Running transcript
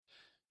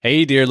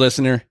Hey, dear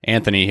listener,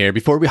 Anthony here.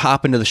 Before we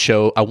hop into the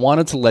show, I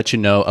wanted to let you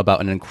know about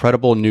an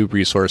incredible new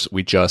resource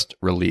we just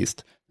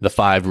released, The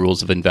 5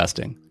 Rules of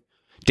Investing.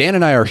 Dan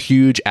and I are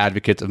huge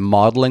advocates of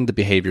modeling the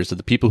behaviors of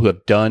the people who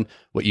have done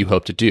what you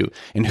hope to do.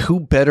 And who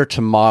better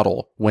to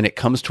model when it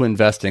comes to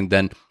investing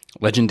than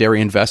legendary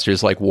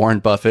investors like Warren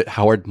Buffett,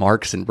 Howard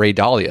Marks, and Ray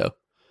Dalio?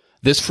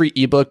 This free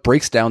ebook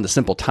breaks down the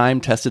simple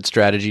time-tested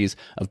strategies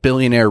of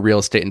billionaire real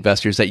estate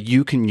investors that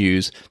you can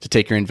use to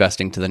take your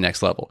investing to the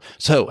next level.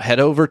 So head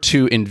over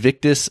to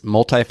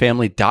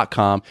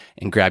invictusmultifamily.com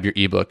and grab your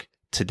ebook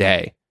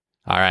today.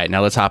 All right,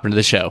 now let's hop into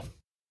the show.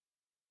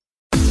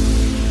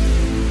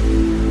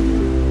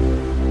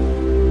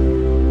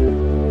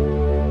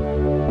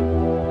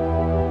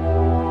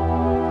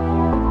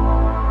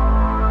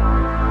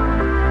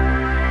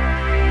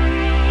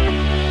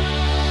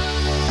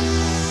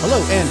 Hello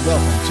and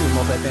welcome to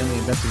Multifamily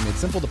Investing Made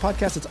Simple, the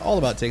podcast that's all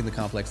about taking the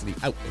complexity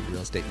out of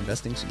real estate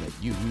investing so that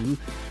you can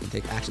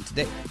take action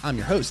today. I'm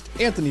your host,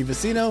 Anthony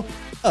Vicino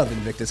of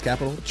Invictus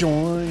Capital,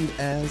 joined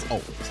as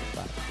always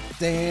by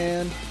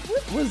Dan.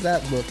 What was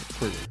that look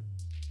through?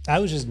 I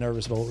was just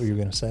nervous about what you were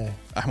going to say.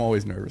 I'm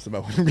always nervous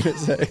about what I'm going to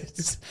say.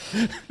 It's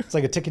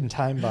like a ticking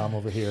time bomb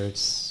over here.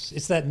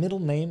 It's that middle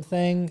name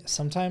thing.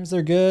 Sometimes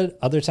they're good.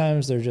 Other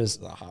times they're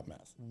just a hot mess.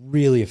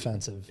 Really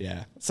offensive.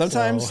 Yeah.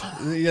 Sometimes,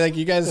 like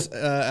you guys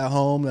at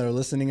home that are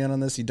listening in on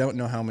this, you don't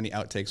know how many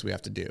outtakes we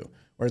have to do.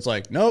 Where it's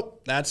like,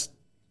 nope, that's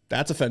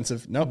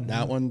offensive. Nope,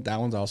 that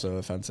one's also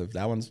offensive.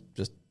 That one's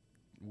just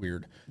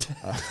weird.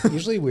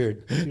 Usually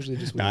weird. Usually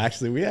just weird. No,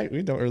 actually,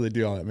 we don't really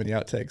do all that many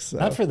outtakes. So.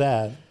 Not for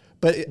that.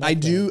 But I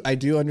do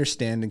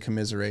understand and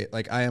commiserate.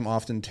 Like I am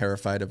often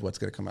terrified of what's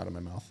going to come out of my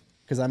mouth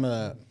because I'm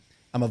a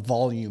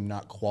volume,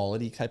 not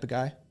quality type of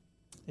guy.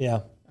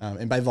 Yeah.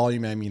 And by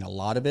volume, I mean a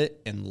lot of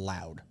it and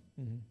loud.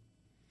 Mm-hmm.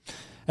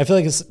 I feel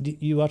like do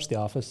you watch The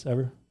Office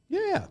ever?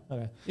 Yeah.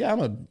 Okay. Yeah,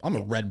 I'm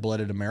a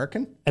red-blooded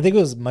American. I think it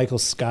was Michael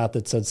Scott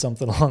that said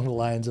something along the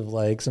lines of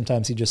like,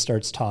 sometimes he just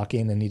starts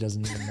talking and he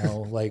doesn't even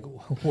know like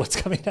what's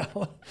coming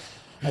out.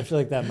 I feel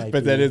like that might.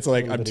 But then it's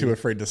like I'm too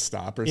afraid to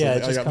stop or something. Yeah,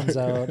 it just comes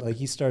out like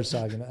he starts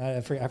talking. I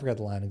forgot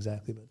the line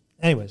exactly, but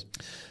anyways.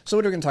 So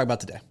what are we going to talk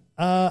about today?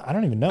 I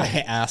don't even know.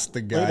 I asked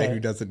the guy who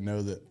doesn't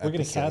know that. We're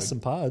going to cast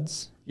some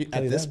pods.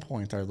 At this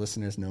point, our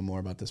listeners know more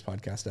about this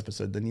podcast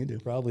episode than you do.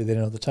 Probably they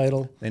know the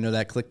title. They know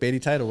that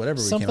clickbaity title, whatever.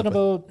 Something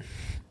about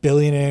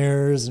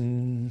billionaires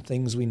and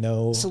things we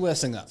know. So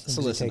listen up.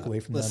 So listen take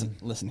away from them.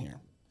 Listen here.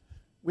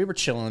 We were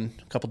chilling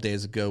a couple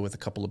days ago with a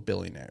couple of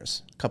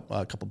billionaires,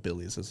 a couple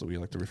billies, as we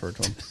like to refer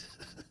to them,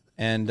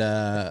 and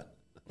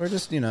we're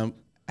just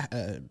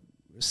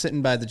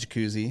sitting by the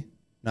jacuzzi,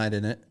 not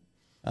in it,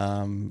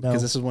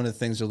 because this is one of the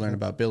things you'll learn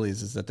about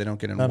billies is that they don't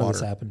get in water. None of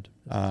this happened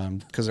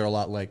because they're a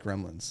lot like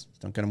gremlins.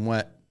 Don't get them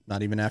wet,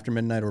 not even after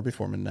midnight or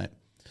before midnight.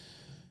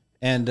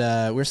 And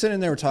we're sitting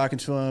there, we're talking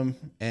to them,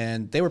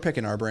 and they were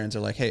picking our brains.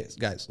 They're like, "Hey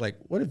guys, like,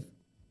 what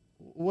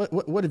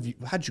have you?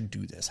 How'd you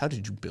do this? How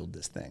did you build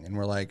this thing?" And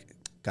we're like,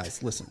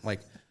 "Guys, listen, like,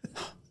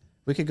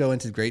 we could go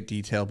into great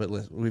detail, but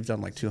we've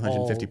done like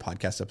 250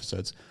 podcast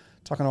episodes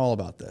talking all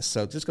about this.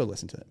 So just go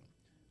listen to it."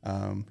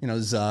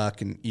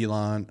 Zuck and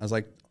Elon. I was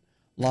like,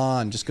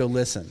 "Lon, just go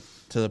listen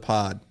to the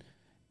pod."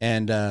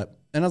 And I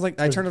was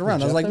like, I turned it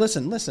around. I was like,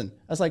 listen.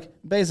 I was like,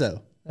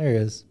 Bezo. There he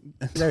is.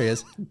 There he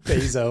is.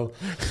 Bezo.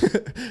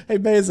 Hey,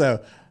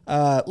 Bezo.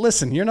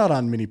 Listen, you're not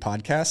on mini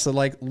podcasts, so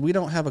like we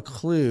don't have a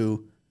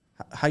clue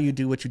how you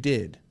do what you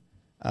did.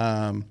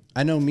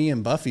 I know me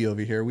and Buffy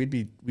over here, we'd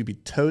be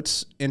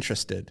totes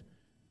interested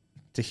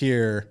to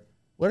hear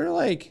what are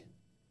like,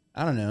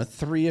 I don't know,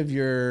 3 of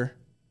your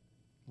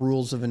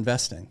rules of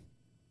investing.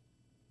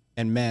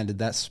 And man, did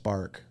that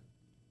spark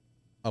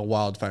a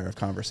wildfire of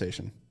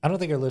conversation. I don't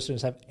think our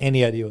listeners have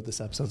any idea what this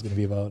episode is going to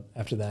be about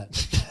after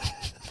that.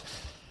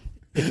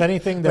 If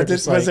anything,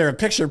 was there a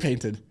picture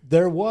painted?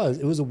 There was.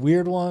 It was a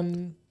weird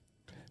one.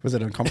 Was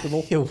it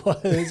uncomfortable? It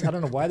was. I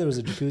don't know why there was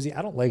a jacuzzi.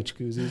 I don't like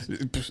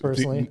jacuzzis,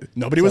 personally.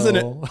 Nobody was in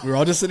it. We were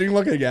all just sitting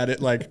looking at it.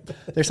 Like,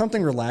 there's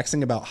something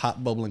relaxing about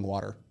hot bubbling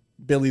water.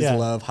 Billies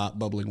love hot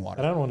bubbling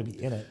water. But I don't want to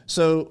be in it.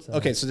 So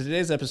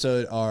today's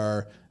episode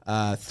are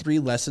 3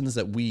 lessons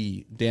that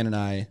Dan and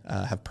I,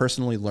 have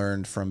personally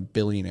learned from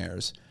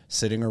billionaires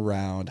sitting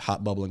around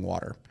hot bubbling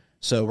water.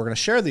 So we're going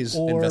to share these.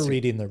 Or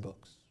reading their books.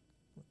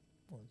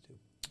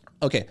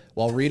 Okay,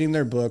 while reading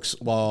their books,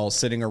 while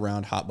sitting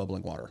around hot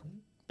bubbling water.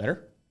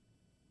 Better?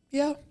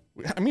 Yeah.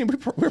 I mean,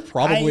 we're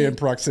probably in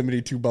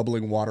proximity to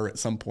bubbling water at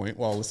some point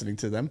while listening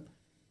to them.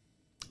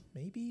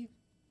 Maybe.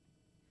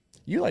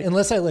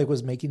 Unless I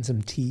was making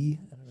some tea.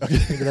 I don't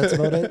know. Maybe that's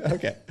about it.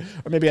 Okay.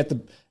 Or maybe at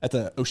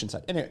the ocean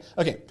side. Anyway,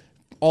 okay.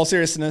 All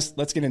seriousness,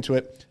 let's get into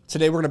it.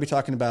 Today we're going to be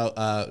talking about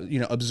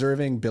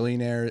observing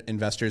billionaire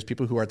investors,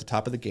 people who are at the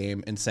top of the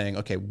game, and saying,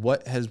 okay,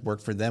 what has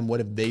worked for them?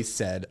 What have they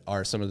said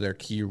are some of their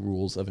key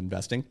rules of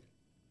investing?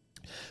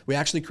 We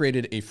actually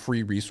created a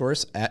free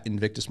resource at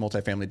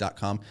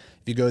invictusmultifamily.com.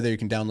 If you go there, you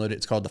can download it.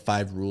 It's called The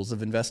 5 Rules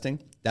of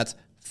Investing. That's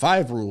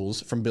 5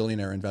 rules from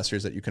billionaire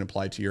investors that you can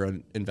apply to your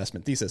own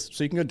investment thesis.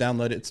 So you can go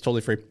download it. It's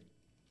totally free.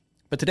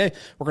 But today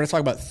we're going to talk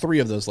about 3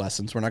 of those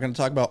lessons. We're not going to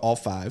talk about all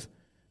 5.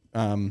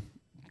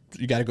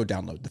 You got to go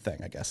download the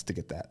thing, I guess, to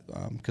get that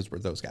because we're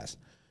those guys.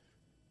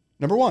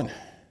 Number 1.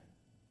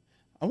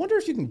 I wonder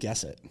if you can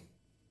guess it.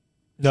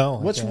 No.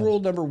 What's rule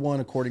number 1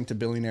 according to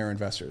billionaire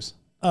investors?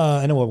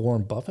 I know what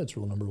Warren Buffett's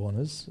rule number 1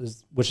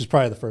 is, which is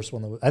probably the first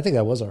one. I think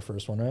that was our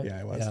first one, right? Yeah,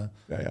 it was.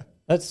 Yeah.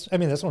 That's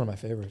one of my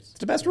favorites. It's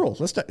the best rule.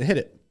 Let's hit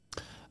it.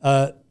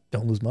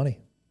 Don't lose money.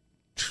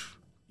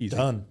 Easy.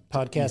 Done.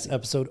 Podcast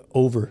episode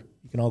over.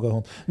 You can all go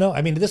home. No,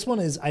 I mean, this one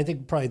is, I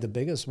think, probably the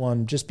biggest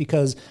one just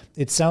because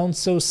it sounds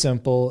so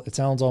simple. It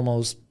sounds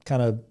almost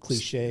kind of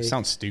cliche. It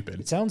sounds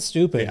stupid. It sounds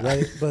stupid,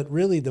 right? But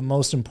really, the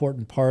most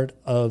important part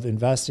of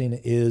investing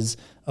is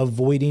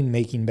avoiding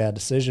making bad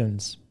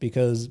decisions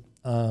because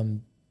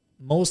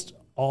most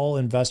all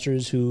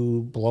investors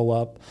who blow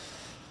up,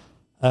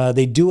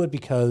 they do it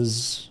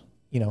because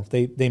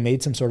they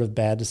made some sort of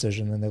bad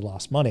decision and they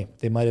lost money.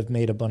 They might have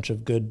made a bunch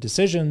of good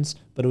decisions,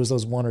 but it was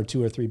those 1 or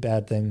 2 or 3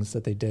 bad things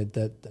that they did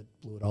that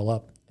blew it all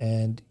up.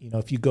 And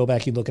if you go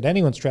back, you look at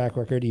anyone's track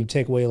record, you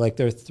take away like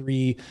their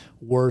 3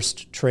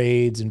 worst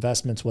trades,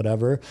 investments,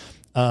 whatever,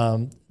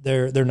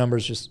 their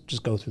numbers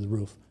just go through the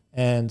roof.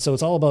 And so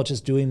it's all about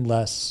just doing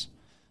less,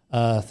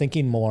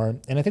 thinking more.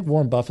 And I think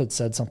Warren Buffett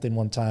said something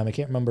one time. I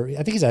can't remember. I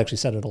think he's actually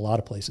said it a lot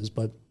of places,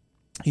 but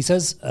he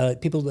says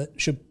people that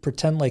should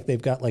pretend like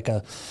they've got like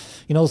those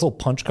little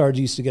punch cards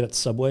you used to get at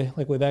Subway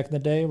like way back in the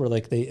day where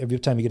like every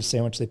time you get a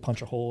sandwich, they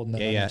punch a hole. And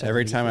then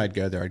every time I'd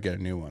go there, I'd get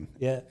a new one.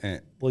 Yeah.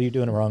 Well, you're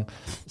doing it wrong.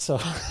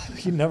 So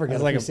you never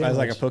get I was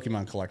like a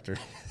Pokemon collector.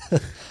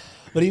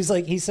 But he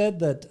said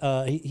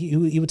that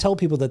he would tell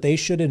people that they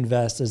should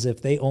invest as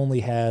if they only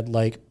had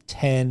like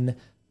 10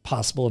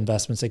 possible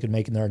investments they could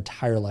make in their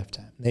entire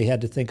lifetime. They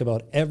had to think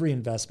about every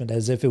investment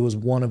as if it was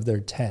one of their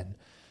 10.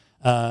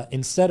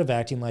 Instead of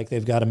acting like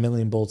they've got a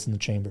million bolts in the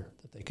chamber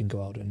that they can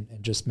go out and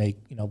just make,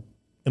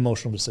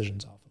 emotional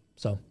decisions off of.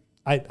 So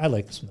I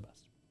like this one the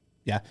best.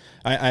 Yeah.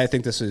 I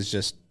think this is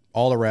just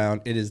all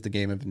around. It is the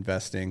game of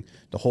investing.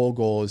 The whole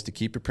goal is to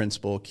keep your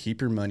principal, keep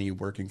your money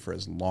working for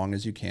as long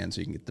as you can so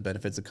you can get the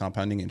benefits of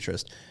compounding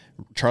interest.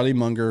 Charlie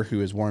Munger,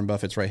 who is Warren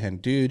Buffett's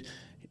right-hand dude,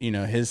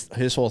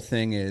 his whole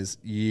thing is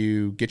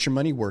you get your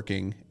money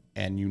working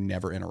and you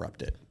never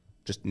interrupt it.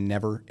 Just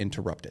never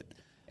interrupt it.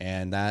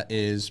 And that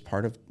is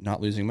part of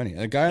not losing money.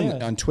 A guy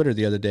on Twitter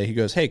the other day, he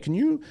goes, "Hey, can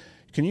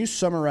you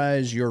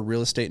summarize your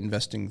real estate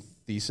investing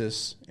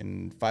thesis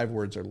in 5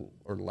 words or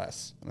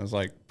less?" And I was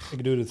like, "I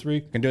can do it in 3.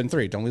 I can do it in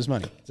 3. Don't lose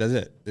money. That's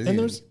it." And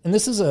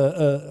this is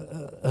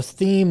a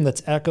theme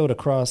that's echoed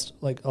across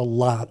like a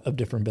lot of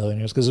different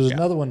billionaires because there's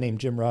another one named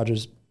Jim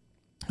Rogers,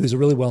 who's a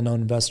really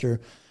well-known investor.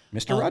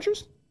 Mr.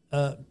 Rogers?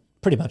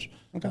 Pretty much.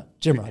 Okay.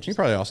 Jim Rogers. He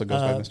probably also goes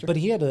by Mr. But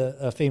he had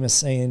a famous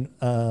saying.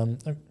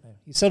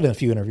 He said it in a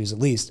few interviews, at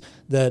least,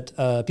 that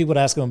people would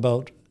ask him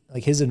about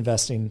like his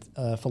investing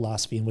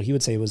philosophy, and what he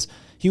would say was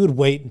he would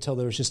wait until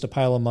there was just a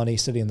pile of money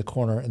sitting in the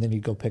corner, and then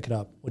he'd go pick it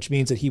up. Which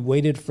means that he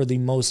waited for the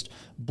most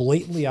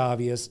blatantly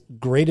obvious,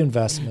 great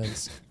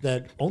investments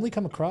that only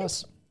come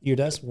across your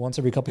desk once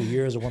every couple of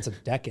years or once a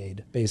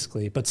decade,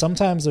 basically. But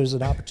sometimes there's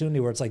an opportunity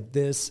where it's like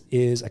this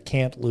is a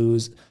can't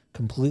lose,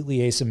 completely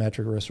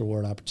asymmetric risk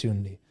reward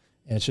opportunity,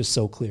 and it's just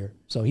so clear.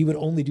 So he would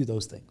only do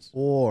those things.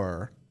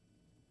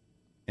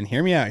 And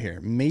hear me out here.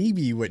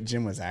 Maybe what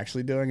Jim was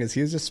actually doing is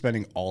he was just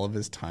spending all of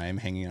his time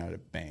hanging out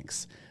at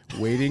banks,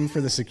 waiting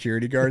for the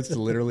security guards to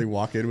literally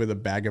walk in with a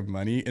bag of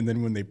money. And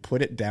then when they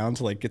put it down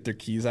to like get their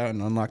keys out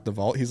and unlock the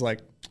vault, he's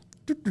like,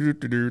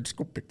 just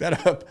go pick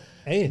that up.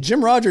 Hey,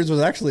 Jim Rogers was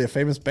actually a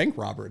famous bank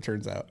robber, it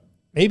turns out.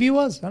 Maybe he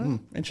was. I don't know.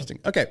 Interesting.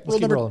 Okay.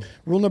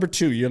 Rule number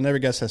 2. You'll never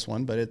guess this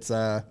one, but it's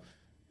on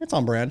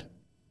brand.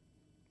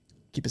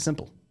 Keep it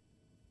simple.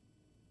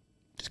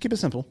 Just keep it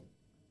simple.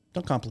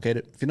 Don't complicate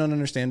it. If you don't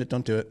understand it,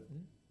 don't do it.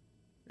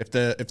 If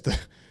the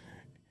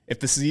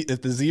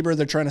zebra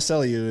they're trying to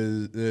sell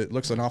you it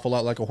looks an awful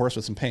lot like a horse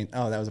with some paint.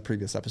 Oh, that was a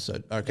previous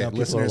episode. Okay,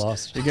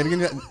 listeners, you're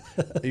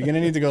gonna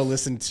need to go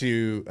listen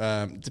to.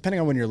 Depending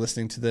on when you're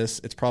listening to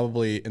this, it's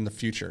probably in the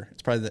future.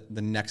 It's probably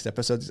the next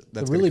episode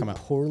that's really going to come out.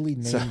 Poorly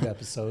named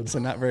episodes. So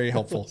not very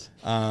helpful.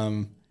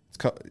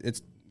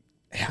 It's.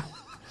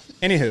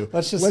 Anywho,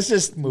 let's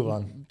just move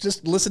on.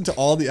 Just listen to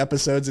all the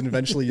episodes, and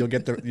eventually you'll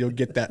get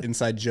that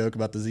inside joke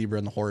about the zebra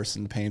and the horse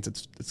and the paints.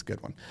 It's a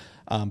good one,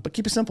 but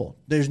keep it simple.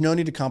 There's no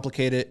need to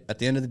complicate it. At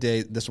the end of the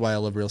day, this is why I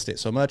love real estate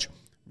so much.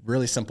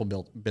 Really simple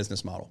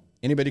business model.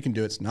 Anybody can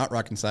do it. It's not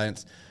rocket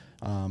science.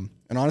 And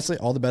honestly,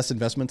 all the best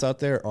investments out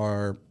there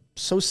are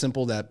so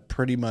simple that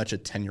pretty much a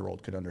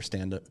 10-year-old could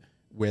understand it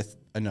with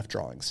enough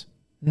drawings.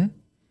 Mm-hmm.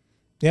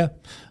 Yeah.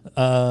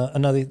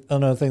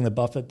 Another thing that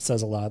Buffett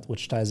says a lot,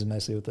 which ties in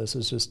nicely with this,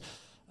 is just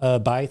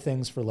buy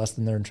things for less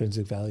than their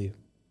intrinsic value.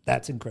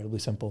 That's incredibly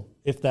simple.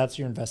 If that's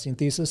your investing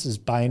thesis, is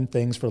buying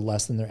things for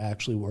less than they're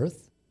actually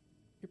worth,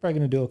 you're probably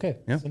going to do okay.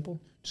 Yeah.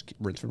 Simple. Just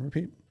rinse and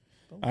repeat.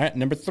 All right.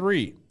 Number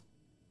 3,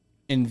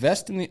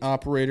 invest in the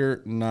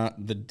operator,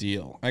 not the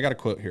deal. I got a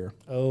quote here.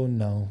 Oh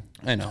no.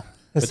 I know.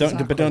 But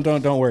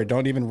don't worry.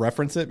 Don't even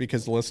reference it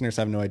because the listeners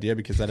have no idea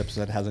because that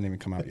episode hasn't even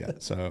come out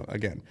yet. So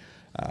again,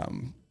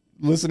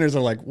 listeners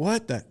are like,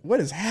 what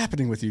is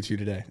happening with you two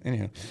today?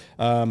 Anyhow,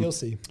 You'll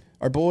see.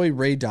 our boy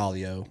Ray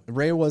Dalio.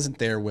 Ray wasn't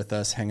there with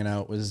us hanging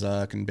out with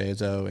Zuck and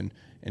Bezo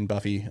and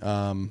Buffy.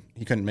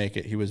 He couldn't make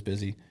it. He was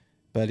busy.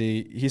 But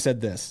he said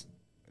this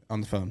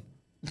on the phone.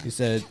 He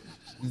said,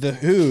 the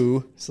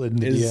who Slid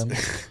into is,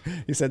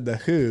 DM. he said, the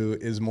who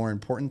is more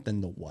important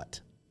than the what.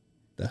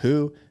 The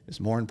who is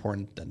more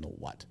important than the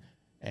what.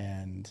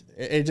 And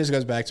it just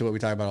goes back to what we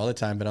talk about all the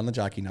time, but on the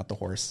jockey, not the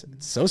horse.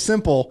 It's so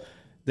simple.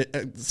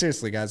 That,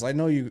 seriously, guys, I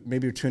know you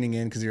maybe you're tuning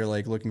in because you're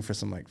like looking for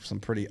some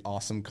pretty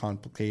awesome,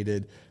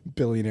 complicated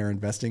billionaire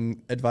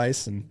investing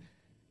advice. And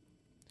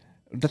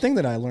the thing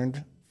that I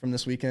learned from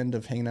this weekend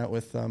of hanging out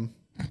with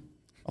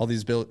all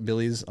these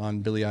Billies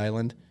on Billy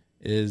Island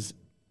is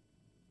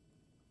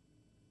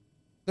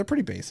they're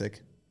pretty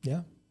basic.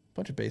 Yeah.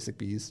 Bunch of basic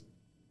bees.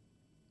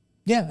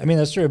 Yeah, I mean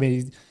that's true. I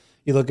mean,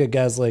 you look at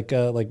guys like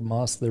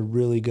Musk; they're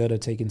really good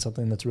at taking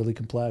something that's really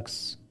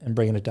complex and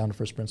bringing it down to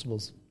first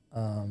principles.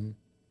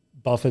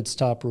 Buffett's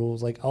top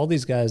rules, like all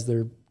these guys,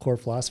 their core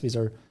philosophies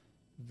are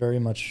very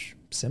much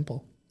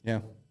simple.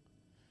 Yeah,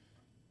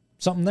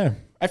 Something there.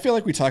 I feel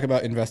like we talk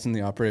about invest in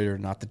the operator,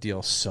 not the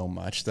deal, so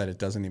much that it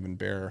doesn't even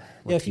bear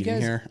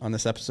repeating here on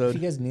this If episode. you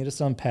guys need us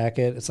to unpack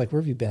it, it's like,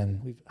 where have you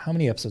been? How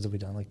many episodes have we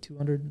done? Like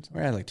 200?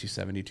 We're at like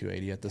 270,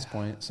 280 at this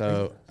point.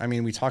 So, I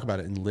mean, we talk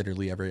about it in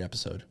literally every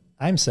episode.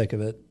 I'm sick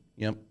of it.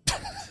 Yep.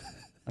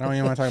 I don't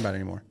even want to talk about it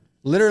anymore.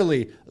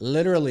 Literally,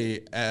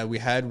 we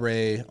had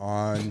Ray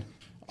on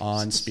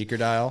speaker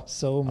dial,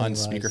 So many on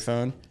lies.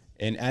 speakerphone.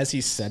 And as he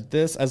said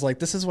this, I was like,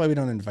 this is why we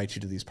don't invite you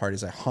to these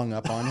parties. I hung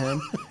up on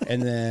him.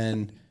 and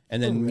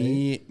then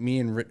me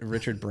and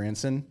Richard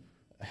Branson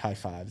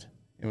high-fived.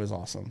 It was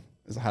awesome.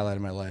 It was a highlight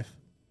of my life.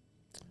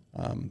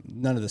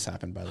 None of this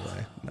happened, by the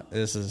way. No,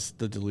 this is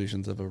the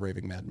delusions of a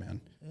raving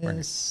madman.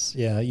 Yes.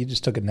 Yeah, you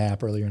just took a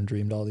nap earlier and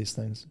dreamed all these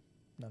things.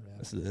 None of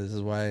that. This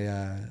is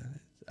why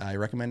I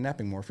recommend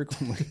napping more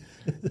frequently.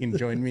 You can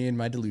join me in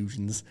my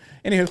delusions.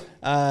 Anywho,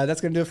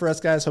 that's going to do it for us,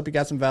 guys. Hope you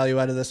got some value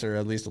out of this, or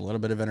at least a little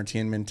bit of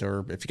entertainment.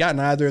 Or if you got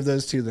neither of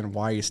those two, then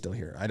why are you still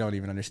here? I don't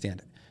even understand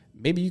it.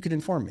 Maybe you could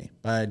inform me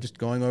by just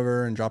going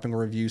over and dropping a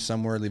review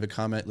somewhere, leave a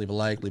comment, leave a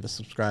like, leave a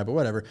subscribe, or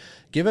whatever.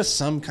 Give us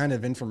some kind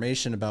of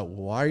information about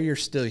why you're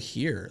still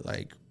here.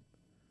 Like,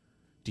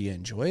 do you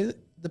enjoy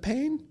the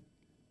pain?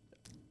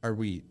 Are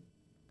we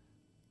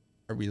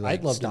like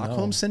I'd love to know.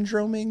 Stockholm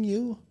syndroming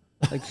you?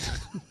 Like,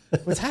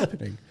 what's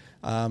happening?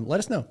 Let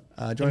us know.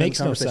 Join It makes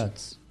the no conversation.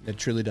 sense. It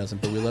truly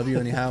doesn't, but we love you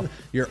anyhow.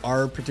 You're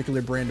our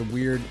particular brand of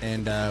weird,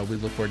 and we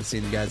look forward to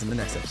seeing you guys in the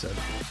next episode.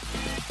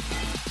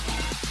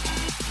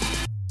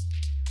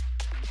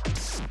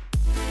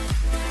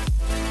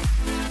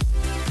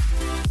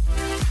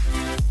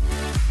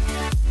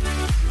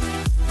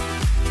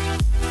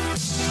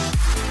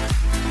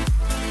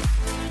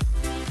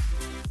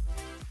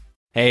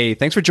 Hey,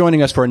 thanks for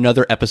joining us for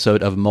another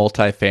episode of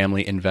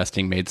Multifamily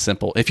Investing Made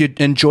Simple. If you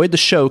enjoyed the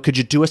show, could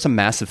you do us a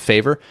massive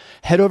favor?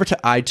 Head over to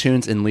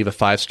iTunes and leave a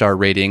 5-star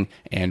rating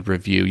and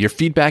review. Your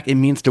feedback, it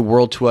means the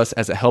world to us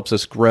as it helps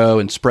us grow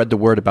and spread the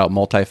word about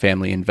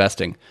multifamily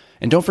investing.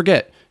 And don't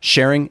forget,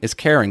 sharing is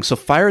caring. So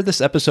fire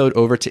this episode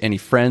over to any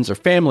friends or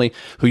family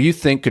who you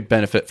think could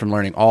benefit from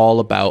learning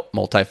all about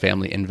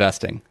multifamily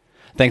investing.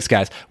 Thanks,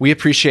 guys. We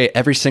appreciate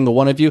every single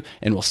one of you,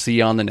 and we'll see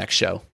you on the next show.